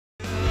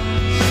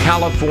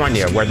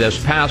California, where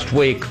this past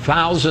week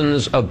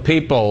thousands of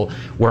people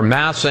were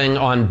massing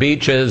on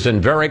beaches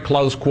in very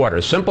close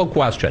quarters. Simple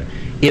question.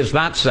 Is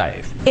that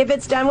safe? If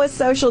it's done with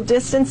social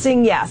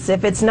distancing, yes.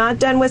 If it's not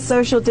done with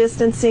social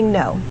distancing,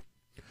 no.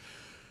 A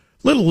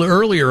little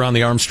earlier on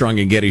the Armstrong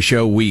and Getty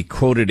show, we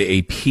quoted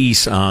a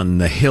piece on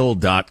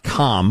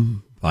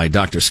thehill.com by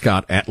Dr.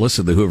 Scott Atlas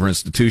of the Hoover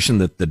Institution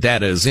that the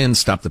data is in,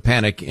 stop the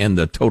panic, and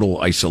the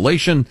total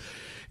isolation.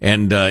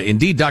 And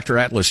indeed, Dr.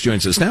 Atlas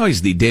joins us now.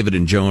 He's the David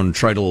and Joan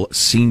Treidel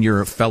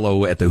Senior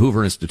Fellow at the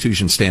Hoover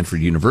Institution,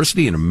 Stanford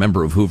University, and a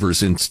member of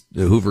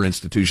the Hoover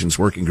Institution's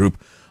working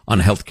group on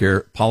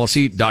healthcare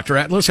policy. Dr.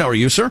 Atlas, how are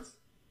you, sir?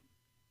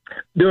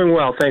 Doing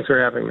well. Thanks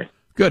for having me.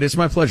 Good. It's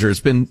my pleasure. It's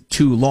been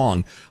too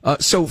long.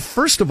 So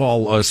first of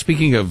all,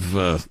 speaking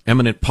of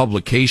eminent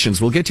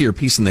publications, we'll get to your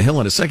piece in the Hill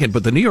in a second,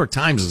 but the New York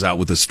Times is out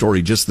with a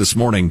story just this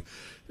morning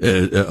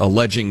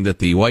alleging that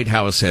the White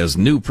House has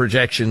new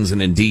projections,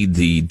 and indeed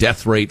the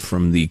death rate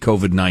from the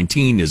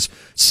COVID-19 is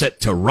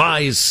set to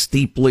rise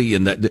steeply.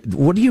 And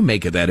what do you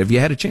make of that? Have you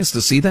had a chance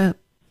to see that?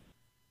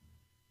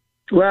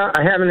 Well,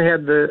 I haven't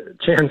had the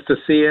chance to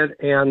see it,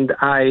 and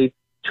I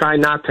try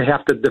not to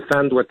have to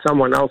defend what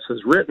someone else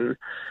has written.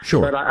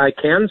 Sure. But I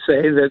can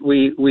say that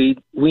we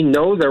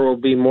know there will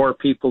be more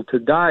people to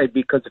die,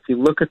 because if you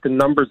look at the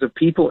numbers of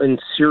people in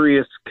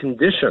serious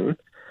condition,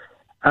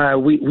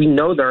 we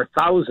know there are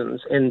thousands,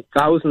 and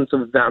thousands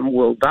of them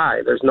will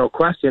die. There's no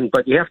question.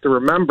 But you have to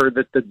remember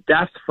that the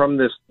death from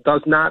this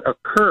does not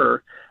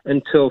occur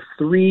until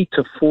 3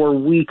 to 4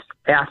 weeks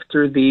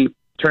after the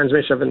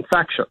transmission of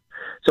infection.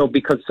 So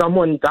because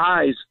someone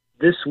dies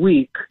this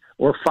week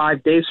or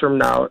 5 days from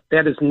now,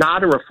 that is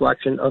not a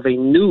reflection of a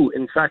new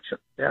infection.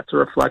 That's a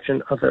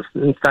reflection of an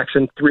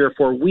infection 3 or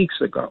 4 weeks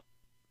ago.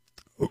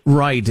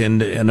 Right,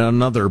 and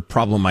another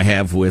problem I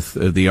have with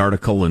the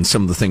article and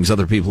some of the things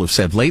other people have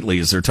said lately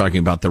is they're talking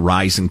about the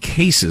rise in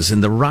cases,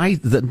 and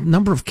the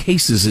number of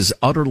cases is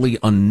utterly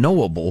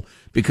unknowable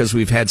because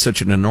we've had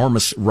such an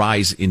enormous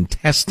rise in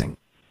testing.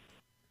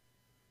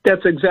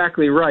 That's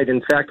exactly right.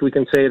 In fact, we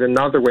can say it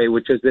another way,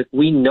 which is that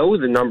we know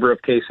the number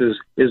of cases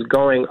is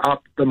going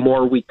up the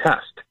more we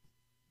test,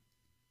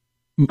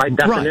 by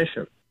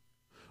definition.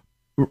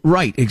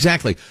 Right,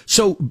 exactly.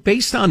 So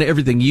based on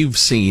everything you've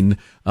seen,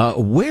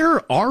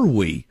 where are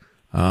we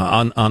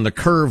on the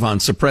curve on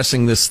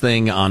suppressing this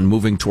thing, on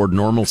moving toward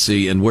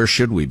normalcy, and where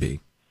should we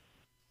be?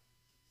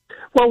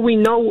 Well, we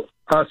know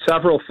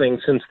several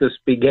things since this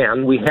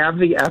began. We have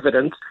the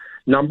evidence.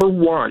 Number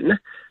one,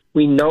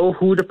 we know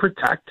who to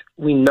protect.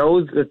 We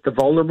know that the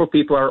vulnerable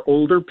people are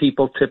older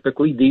people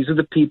typically. These are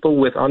the people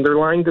with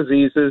underlying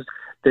diseases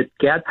that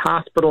get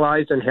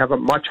hospitalized and have a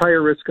much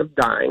higher risk of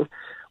dying.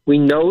 We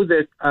know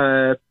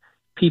that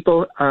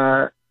people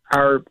are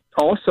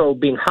also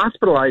being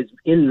hospitalized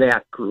in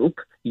that group.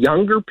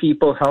 Younger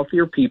people,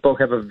 healthier people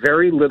have a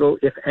very little,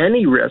 if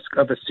any, risk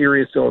of a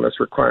serious illness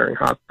requiring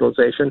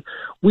hospitalization.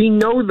 We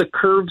know the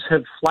curves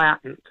have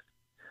flattened.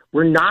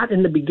 We're not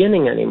in the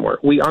beginning anymore.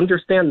 We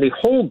understand the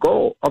whole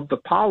goal of the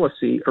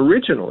policy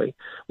originally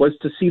was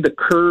to see the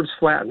curves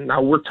flatten.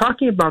 Now, we're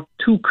talking about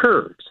two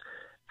curves: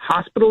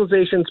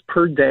 hospitalizations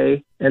per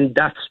day and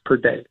deaths per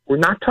day. We're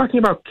not talking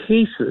about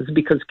cases,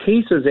 because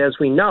cases, as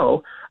we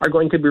know, are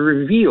going to be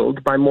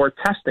revealed by more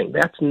testing.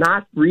 That's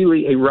not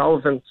really a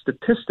relevant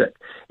statistic.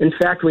 In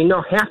fact, we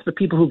know half the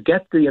people who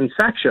get the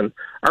infection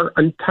are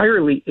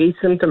entirely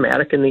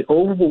asymptomatic, and the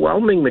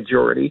overwhelming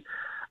majority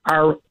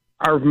are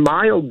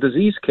mild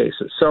disease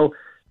cases. So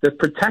the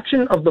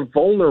protection of the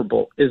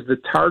vulnerable is the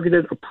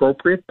targeted,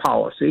 appropriate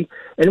policy.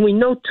 And we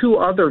know two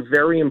other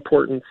very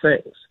important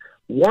things.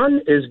 One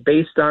is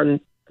based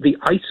on the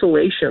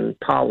isolation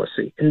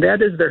policy, and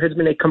that is there has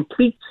been a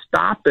complete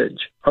stoppage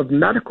of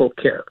medical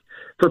care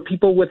for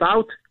people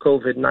without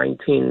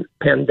COVID-19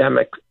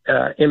 pandemic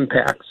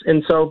impacts.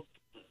 And so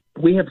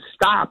we have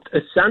stopped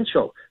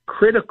essential,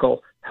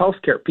 critical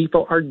healthcare.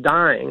 People are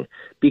dying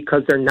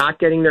because they're not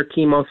getting their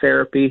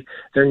chemotherapy,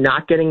 they're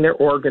not getting their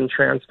organ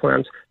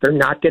transplants, they're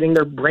not getting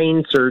their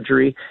brain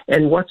surgery,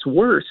 and what's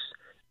worse,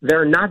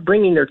 they're not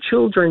bringing their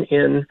children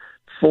in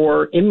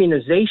for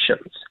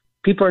immunizations.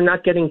 People are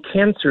not getting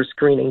cancer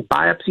screening.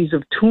 Biopsies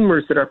of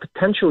tumors that are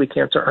potentially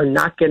cancer are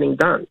not getting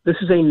done. This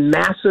is a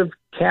massive,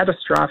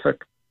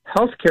 catastrophic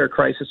healthcare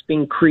crisis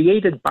being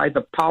created by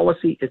the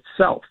policy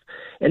itself.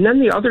 And then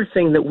the other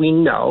thing that we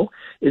know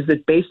is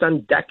that based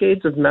on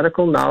decades of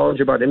medical knowledge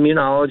about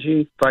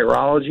immunology,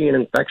 virology, and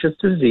infectious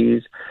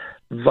disease,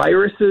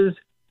 viruses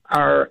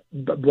are,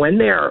 when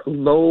they are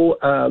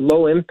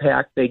low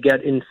impact, they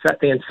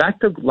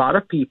infect a lot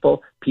of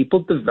people.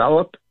 People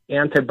develop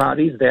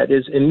antibodies, that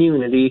is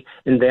immunity,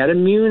 and that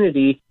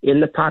immunity in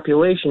the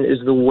population is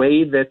the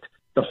way that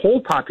the whole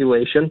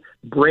population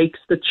breaks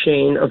the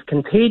chain of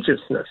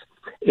contagiousness,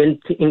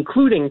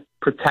 including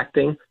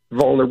protecting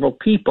vulnerable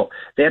people.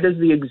 That is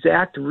the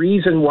exact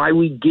reason why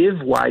we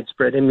give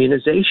widespread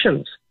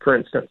immunizations, for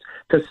instance,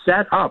 to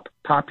set up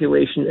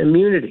population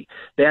immunity.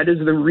 That is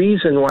the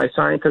reason why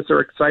scientists are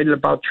excited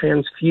about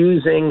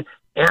transfusing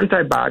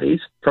antibodies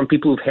from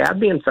people who've had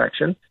the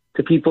infection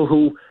to people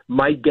who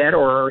might get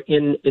or are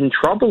in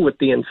trouble with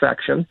the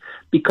infection,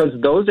 because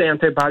those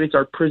antibodies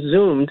are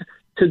presumed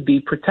to be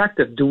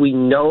protective. Do we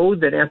know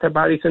that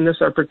antibodies in this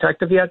are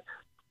protective yet?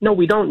 No,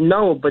 we don't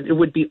know, but it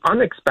would be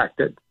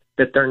unexpected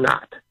that they're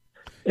not.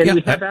 And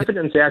we have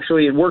evidence,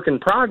 actually, work in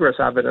progress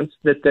evidence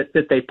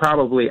that they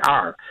probably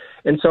are.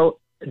 And so,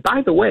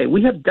 by the way,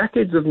 we have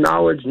decades of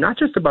knowledge, not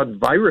just about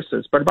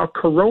viruses, but about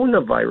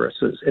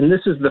coronaviruses. And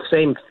this is the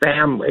same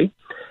family.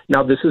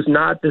 Now, this is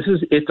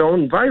its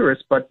own virus,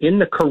 but in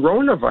the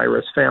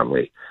coronavirus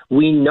family,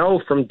 we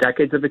know from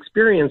decades of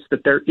experience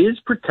that there is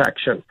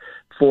protection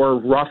for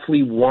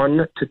roughly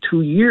 1 to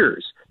 2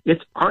 years.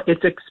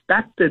 It's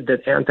expected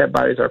that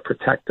antibodies are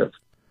protective.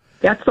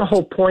 That's the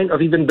whole point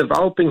of even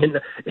developing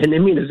an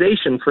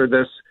immunization for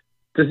this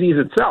disease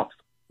itself.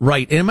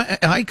 Right. Am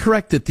I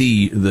correct that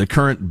the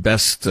current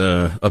best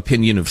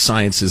opinion of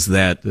science is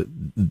that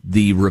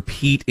the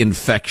repeat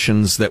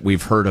infections that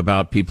we've heard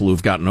about, people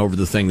who've gotten over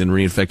the thing then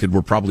reinfected,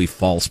 were probably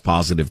false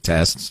positive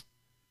tests?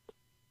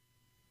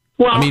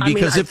 Well,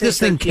 because if this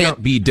thing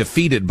can't be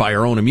defeated by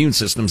our own immune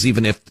systems,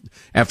 even if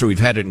after we've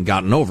had it and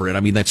gotten over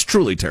it, that's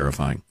truly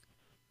terrifying.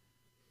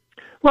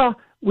 Well,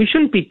 we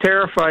shouldn't be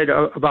terrified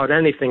about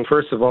anything,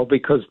 first of all,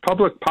 because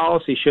public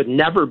policy should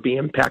never be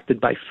impacted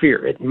by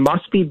fear. It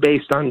must be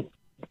based on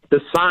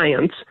the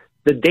science,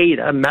 the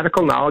data,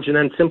 medical knowledge, and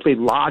then simply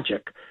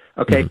logic.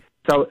 Okay,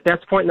 So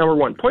that's point number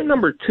one. Point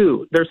number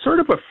two, there's sort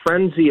of a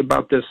frenzy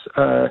about this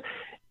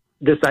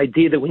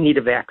idea that we need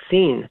a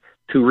vaccine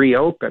to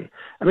reopen.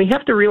 You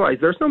have to realize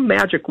there's no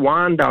magic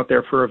wand out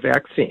there for a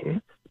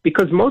vaccine,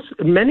 because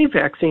many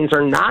vaccines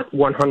are not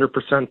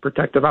 100%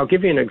 protective. I'll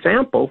give you an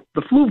example: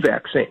 the flu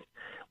vaccine.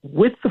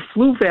 With the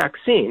flu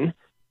vaccine,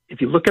 if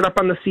you look it up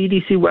on the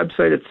CDC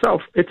website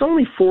itself, it's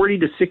only 40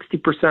 to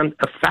 60%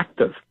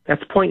 effective.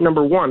 That's point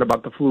number one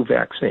about the flu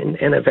vaccine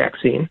and a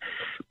vaccine.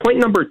 Point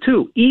number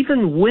two,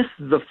 even with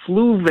the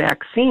flu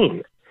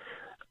vaccine,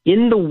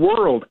 in the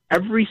world,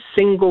 every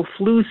single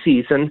flu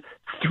season,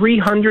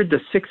 300 to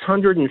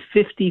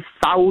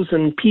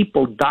 650,000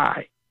 people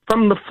die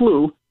from the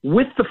flu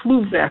with the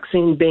flu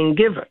vaccine being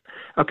given.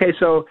 Okay,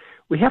 so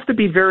we have to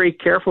be very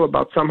careful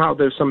about somehow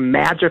there's some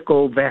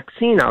magical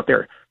vaccine out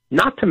there.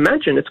 Not to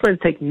mention, it's going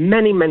to take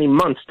many, many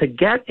months to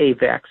get a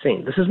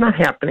vaccine. This is not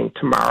happening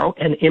tomorrow,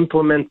 and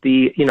implement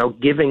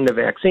giving the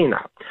vaccine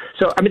out.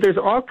 So, there's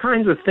all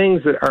kinds of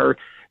things that are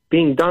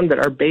being done that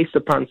are based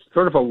upon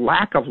sort of a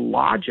lack of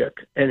logic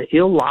and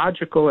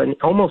illogical and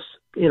almost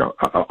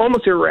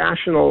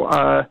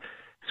irrational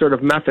sort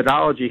of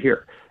methodology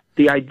here.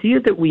 The idea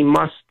that we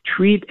must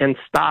treat and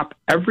stop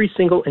every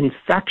single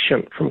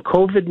infection from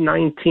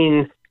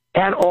COVID-19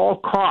 at all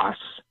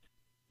costs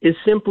is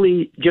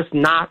simply just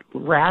not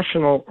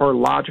rational or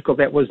logical.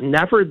 That was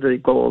never the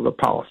goal of the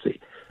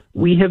policy.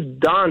 We have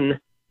done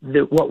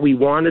what we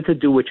wanted to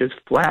do, which is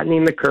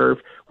flattening the curve.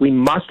 We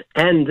must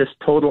end this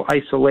total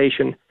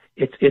isolation.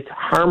 It's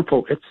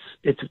harmful.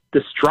 It's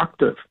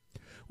destructive.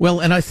 Well,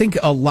 and I think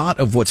a lot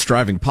of what's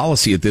driving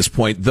policy at this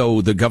point,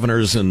 though the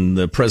governors and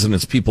the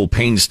president's people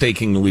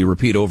painstakingly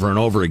repeat over and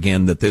over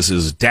again that this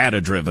is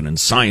data-driven and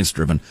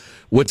science-driven,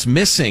 what's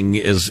missing,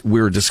 as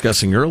we were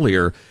discussing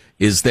earlier,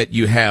 is that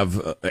you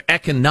have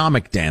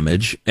economic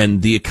damage,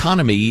 and the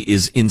economy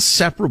is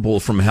inseparable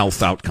from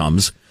health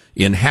outcomes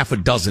in half a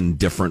dozen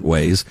different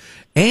ways.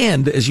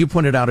 And as you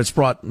pointed out, it's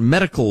brought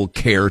medical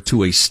care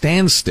to a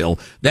standstill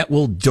that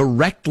will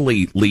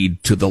directly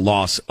lead to the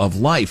loss of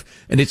life.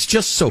 And it's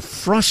just so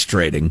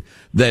frustrating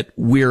that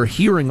we're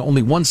hearing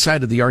only one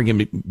side of the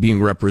argument being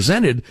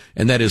represented,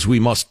 and that is we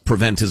must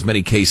prevent as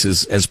many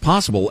cases as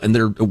possible. And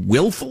they're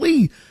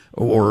willfully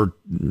or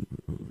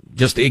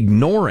just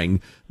ignoring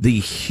the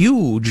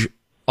huge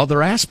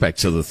other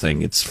aspects of the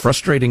thing. It's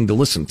frustrating to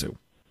listen to.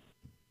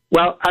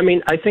 Well,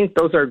 I think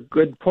those are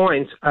good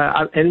points.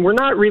 And we're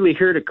not really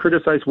here to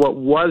criticize what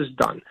was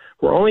done.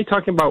 We're only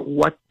talking about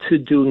what to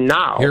do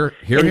now.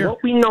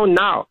 What we know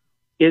now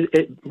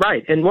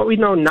and what we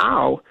know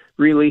now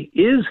really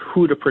is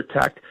who to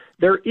protect.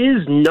 There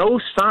is no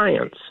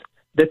science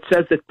that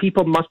says that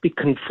people must be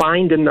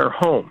confined in their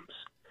homes.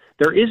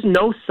 There is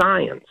no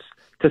science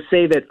to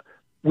say that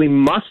we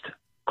must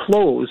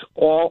close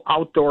all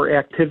outdoor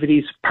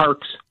activities,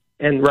 parks,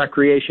 and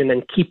recreation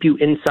and keep you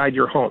inside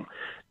your home.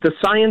 The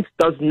science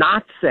does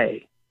not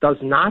say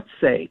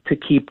to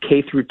keep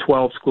K through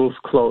 12 schools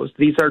closed.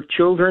 These are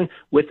children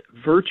with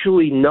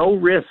virtually no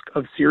risk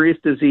of serious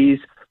disease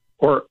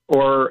or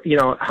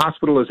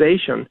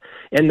hospitalization.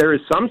 And there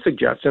is some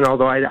suggestion,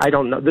 although I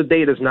don't know, the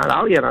data is not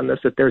out yet on this,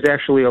 that there's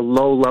actually a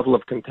low level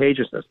of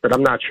contagiousness, but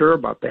I'm not sure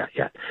about that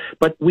yet.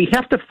 But we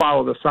have to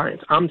follow the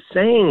science. I'm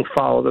saying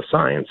follow the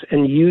science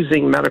and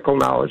using medical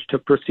knowledge to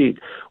proceed.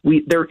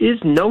 There is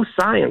no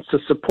science to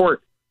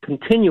support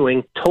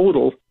continuing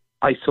total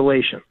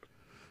isolation.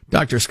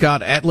 Dr.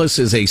 Scott Atlas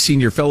is a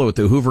senior fellow at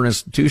the Hoover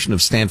Institution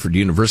of Stanford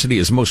University.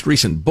 His most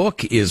recent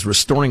book is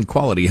Restoring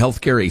Quality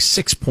Healthcare, a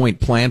 6-point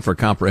plan for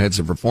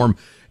comprehensive reform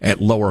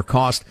at lower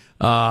cost.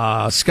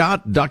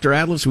 Scott, Dr.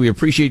 Atlas, we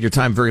appreciate your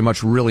time very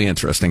much. Really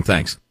interesting.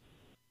 Thanks.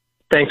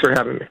 Thanks for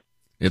having me.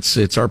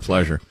 It's our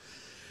pleasure.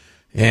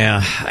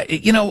 Yeah,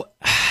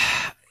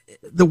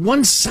 the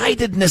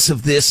one-sidedness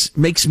of this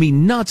makes me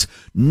nuts.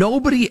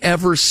 Nobody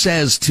ever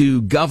says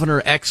to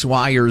Governor X,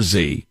 Y, or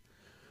Z,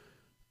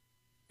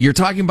 you're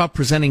talking about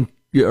preventing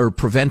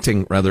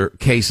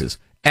cases.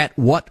 At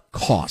what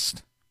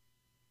cost?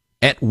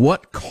 At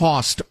what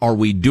cost are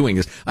we doing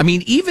this? I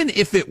mean, even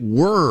if it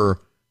were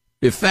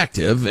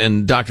effective,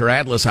 and Dr.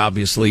 Atlas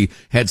obviously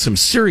had some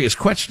serious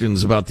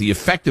questions about the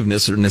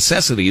effectiveness or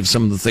necessity of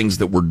some of the things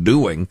that we're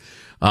doing,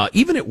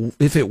 even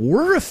if it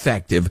were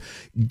effective,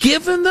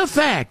 given the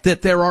fact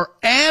that there are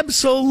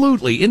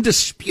absolutely,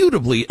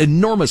 indisputably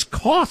enormous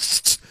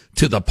costs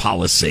to the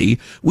policy,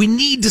 we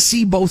need to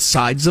see both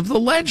sides of the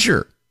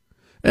ledger.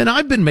 And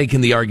I've been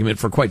making the argument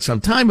for quite some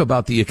time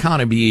about the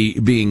economy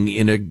being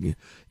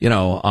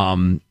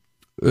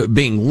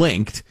being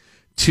linked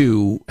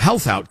to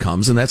health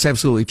outcomes, and that's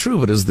absolutely true.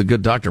 But as the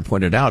good doctor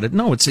pointed out,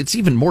 it's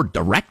even more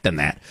direct than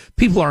that.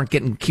 People aren't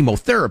getting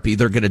chemotherapy;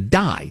 they're going to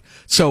die.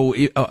 So,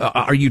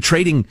 are you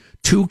trading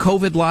 2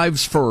 COVID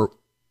lives for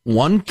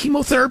 1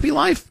 chemotherapy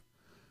life?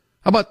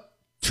 How about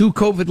 2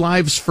 COVID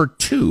lives for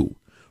 2?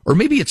 Or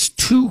maybe it's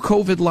 2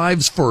 COVID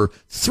lives for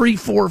 3,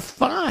 4,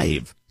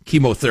 5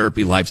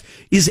 chemotherapy lives.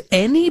 Is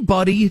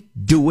anybody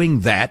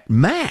doing that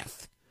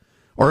math?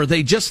 Or are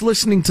they just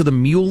listening to the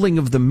mewling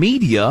of the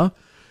media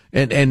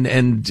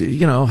and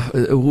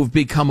who've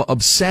become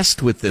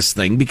obsessed with this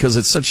thing because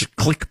it's such a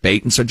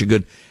clickbait and such a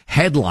good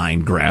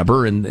headline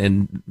grabber,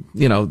 and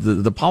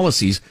the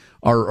policies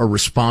are a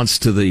response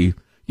to the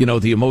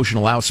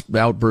emotional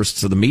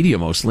outbursts of the media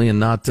mostly, and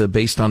not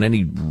based on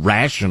any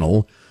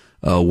rational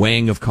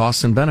weighing of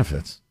costs and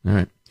benefits. All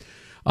right.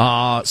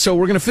 So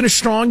we're going to finish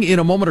strong in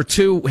a moment or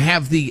two.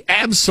 Have the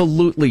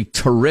absolutely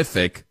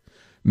terrific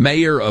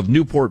mayor of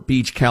Newport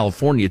Beach,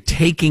 California,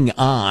 taking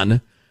on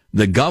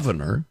the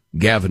governor,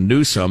 Gavin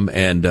Newsom,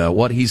 and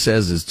what he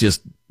says is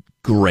just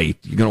great.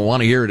 You're going to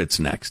want to hear it. It's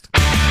next.